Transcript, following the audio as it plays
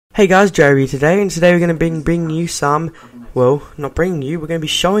Hey guys, jrobi today, and today we're going to bring you some, well, not bringing you, we're going to be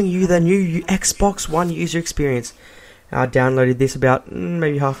showing you the new Xbox One user experience. I downloaded this about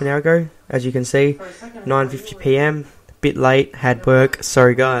maybe half an hour ago, as you can see, 9:50 PM, a bit late, had work,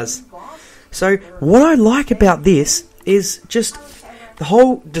 sorry guys. So, what I like about this is just the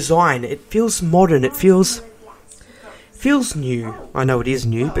whole design. It feels modern, it feels new. I know it is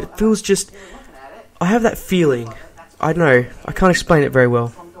new, but it feels just, I have that feeling. I don't know, I can't explain it very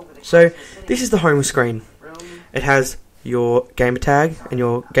well. So, this is the home screen. It has your gamer tag and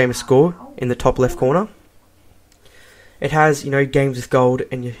your gamer score in the top left corner. It has, games with gold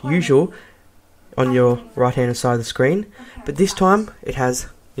and your usual on your right hand side of the screen. But this time, it has,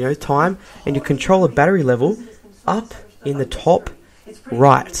 time and your controller battery level up in the top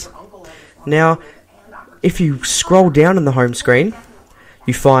right. Now, if you scroll down in the home screen,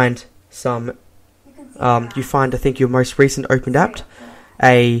 you find some, I think, your most recent opened app.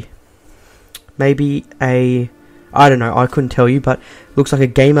 I don't know, I couldn't tell you, but looks like a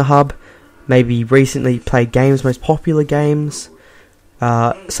gamer hub, maybe recently played games, most popular games,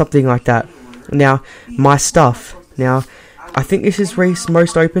 something like that. Now, my stuff, I think this is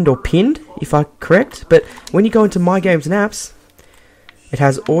most opened or pinned, if I'm correct, but when you go into my games and apps, it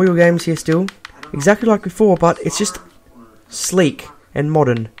has all your games here still, exactly like before, but it's just sleek and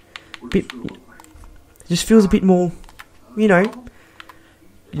modern. It just feels a bit more,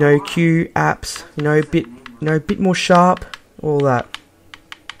 queue apps, a bit more sharp, all that.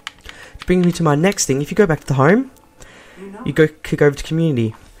 Which brings me to my next thing. If you go back to the home, you click over to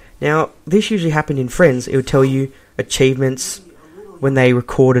community. Now, this usually happened in Friends. It would tell you achievements when they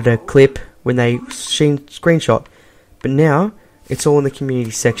recorded a clip, when they screenshot. But now, it's all in the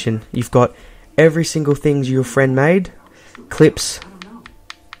community section. You've got every single thing your friend made, clips,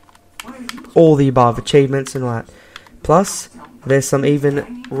 all the above, achievements and all that. Plus, there's some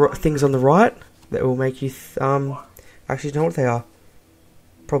even things on the right that will make you actually know what they are.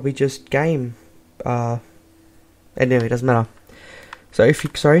 Probably just game. Anyway, it doesn't matter. So if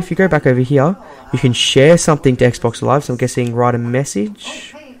you go back over here, you can share something to Xbox Live. So I'm guessing write a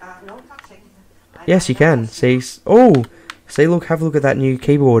message. Yes, you can. See, look, have a look at that new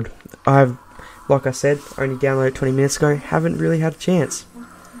keyboard. Like I said, only downloaded 20 minutes ago. Haven't really had a chance.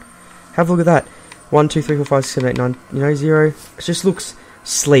 Have a look at that. 1, 2, 3, 4, 5, 6, 7, 8, 9, 0. It just looks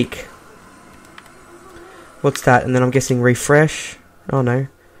sleek. What's that? And then I'm guessing refresh. Oh no.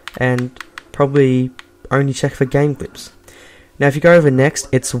 And probably only check for game clips. Now if you go over next,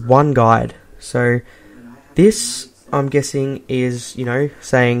 it's one guide. So this, I'm guessing, is,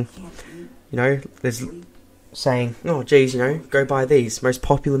 saying, there's saying, oh geez, go buy these. Most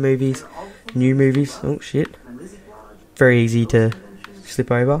popular movies, new movies. Oh shit. Very easy to slip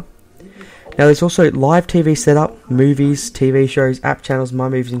over. Now there's also live TV setup, movies, TV shows, app channels, My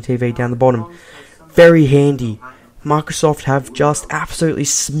Movies and TV down the bottom. Very handy. Microsoft have just absolutely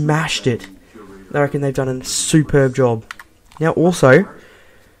smashed it. I reckon they've done a superb job. Now also,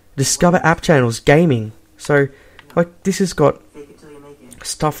 discover app channels, gaming. So, this has got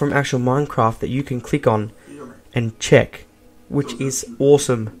stuff from actual Minecraft that you can click on and check, which is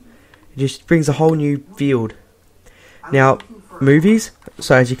awesome. It just brings a whole new field. Now, movies,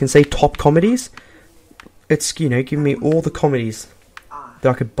 so as you can see, top comedies, it's, giving me all the comedies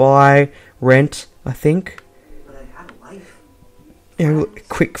that I could buy, rent, I think.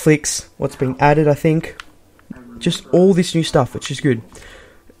 Quick flicks, what's being added, I think. Just all this new stuff, which is good.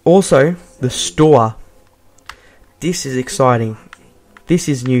 Also, the store. This is exciting. This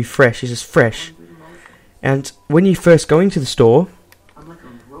is new, fresh. This is fresh. And when you first go into the store,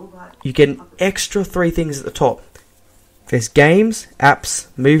 you get an extra 3 things at the top. There's games, apps,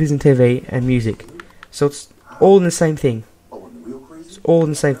 movies and TV, and music. So it's all in the same thing. It's all in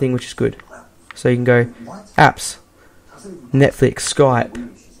the same thing, which is good. So you can go apps, Netflix, Skype,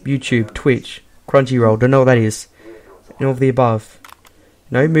 YouTube, Twitch, Crunchyroll, don't know what that is, and all of the above.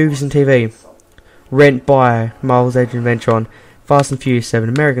 Movies and TV. Rent, buy, Marvel's Age of Adventure, Fast and Furious 7,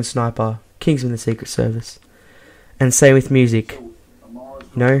 American Sniper, Kingsman the Secret Service. And same with music.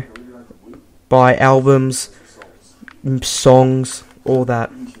 Buy albums, songs, all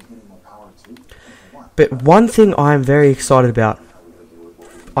that. But one thing I am very excited about,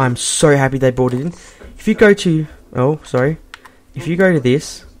 I'm so happy they brought it in. If you go to, if you go to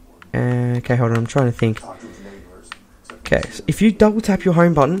this, okay, hold on, I'm trying to think. Okay, so if you double tap your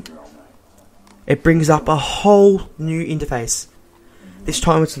home button, it brings up a whole new interface. This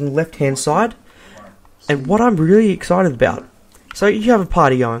time it's on the left hand side, and what I'm really excited about, so you have a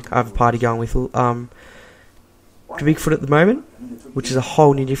party going. I have a party going with Bigfoot at the moment, which is a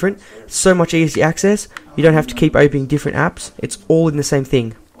whole new different. So much easy access. You don't have to keep opening different apps. It's all in the same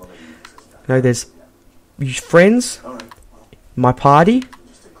thing. You know, there's friends, my party,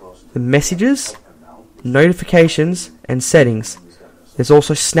 the messages, notifications, and settings. There's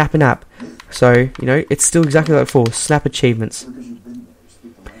also Snap an app. So, you know, it's still exactly like before, Snap achievements.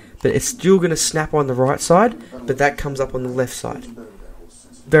 But it's still going to snap on the right side, but that comes up on the left side.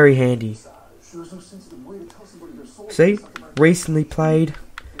 Very handy. See? Recently played.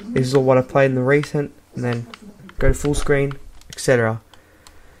 This is all what I played in the recent. And then go to full screen, etc.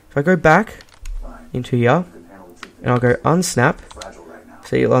 If I go back into here, and I'll go unsnap,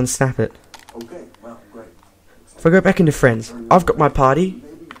 so you'll unsnap it. If I go back into friends, I've got my party,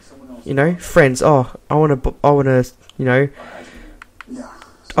 you know, friends. Oh, I wanna, you know,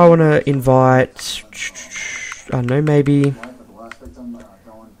 I wanna invite, I don't know, maybe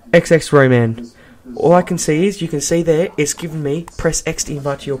XX Roman. All I can see is, you can see there, it's giving me press X to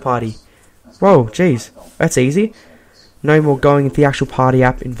invite to your party. Whoa, jeez, that's easy. No more going into the actual party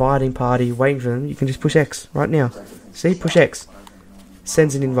app, inviting party, waiting for them. You can just push X right now. See, push X.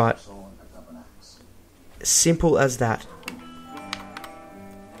 Sends an invite. Simple as that.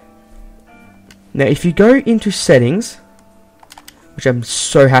 Now, if you go into settings, which I'm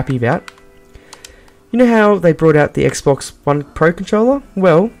so happy about, you know how they brought out the Xbox One Pro controller?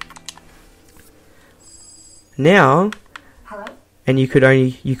 Well, now, and you could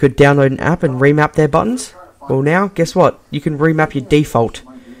download an app and remap their buttons. Well, now, guess what? You can remap your default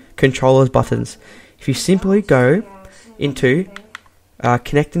controller's buttons. If you simply go into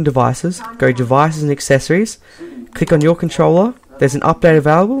connecting devices, go devices and accessories, click on your controller, there's an update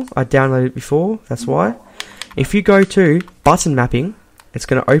available. I downloaded it before, that's why. If you go to button mapping, it's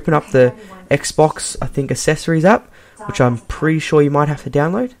going to open up the Xbox, I think, accessories app, which I'm pretty sure you might have to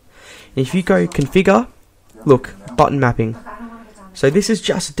download. And if you go configure, look, button mapping. So this is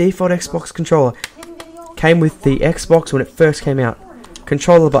just a default Xbox controller. Came with the Xbox when it first came out.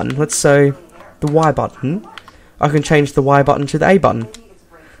 Controller button, let's say the Y button. I can change the Y button to the A button.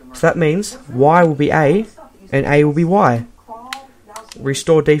 So that means Y will be A and A will be Y.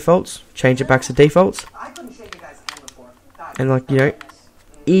 Restore defaults, change it back to defaults. And like, you know,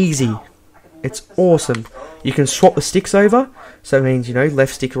 easy. It's awesome. You can swap the sticks over. So it means, you know,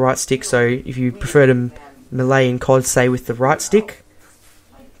 left stick, right stick. So if you prefer to melee in COD, say with the right stick,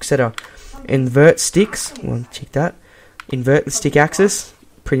 etc. Invert sticks, well, check that. Invert the stick axis,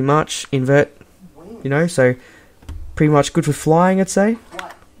 pretty much. Invert, you know, so pretty much good for flying, I'd say.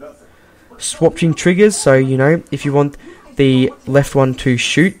 Swapting triggers, so, you know, if you want the left one to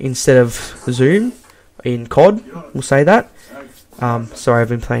shoot instead of zoom in COD, we'll say that. Sorry, I've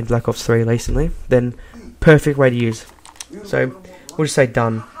been playing Black Ops 3 recently. Then, perfect way to use. So, we'll just say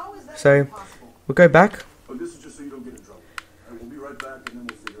done. So, we'll go back.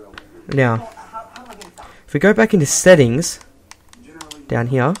 Now, if we go back into settings, down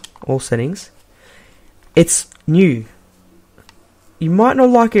here, all settings, it's new. You might not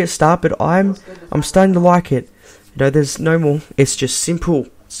like it at start, but I'm starting to like it. You know, there's no more. It's just simple.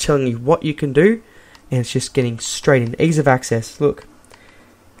 It's telling you what you can do, and it's just getting straight in. Ease of access. Look,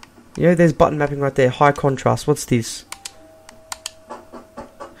 you know, there's button mapping right there. High contrast. What's this?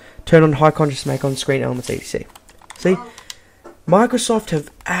 Turn on high contrast, make on screen elements etc. See. Microsoft have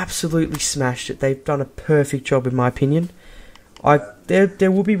absolutely smashed it. They've done a perfect job, in my opinion.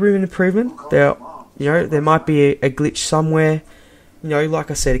 There will be room for improvement. There might be a glitch somewhere. You know, like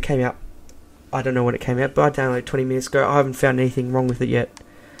I said, it came out. I don't know when it came out, but I downloaded 20 minutes ago. I haven't found anything wrong with it yet.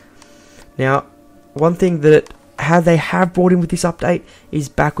 Now, one thing that they have brought in with this update is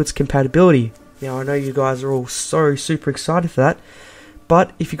backwards compatibility. Now, I know you guys are all so super excited for that,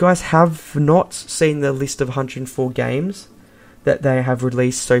 but if you guys have not seen the list of 104 games that they have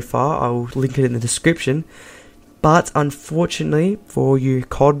released so far, I will link it in the description. But unfortunately, for you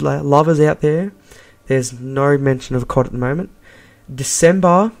COD lovers out there, there's no mention of COD at the moment.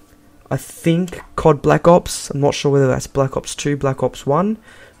 December, I think COD Black Ops, I'm not sure whether that's Black Ops 2, Black Ops 1,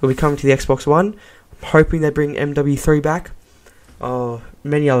 will be coming to the Xbox One. I'm hoping they bring MW3 back.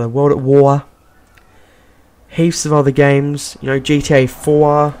 Many other, World at War, heaps of other games, you know, GTA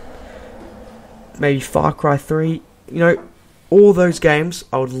 4, maybe Far Cry 3, you know, all those games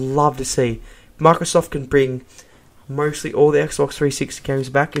I would love to see. Microsoft can bring mostly all the Xbox 360 games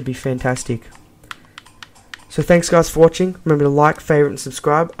back, it'd be fantastic. So thanks guys for watching. Remember to like, favourite and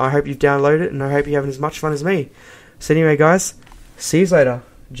subscribe. I hope you've downloaded it and I hope you're having as much fun as me. So anyway guys, see you later.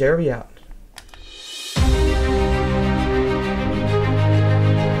 Jrobi out.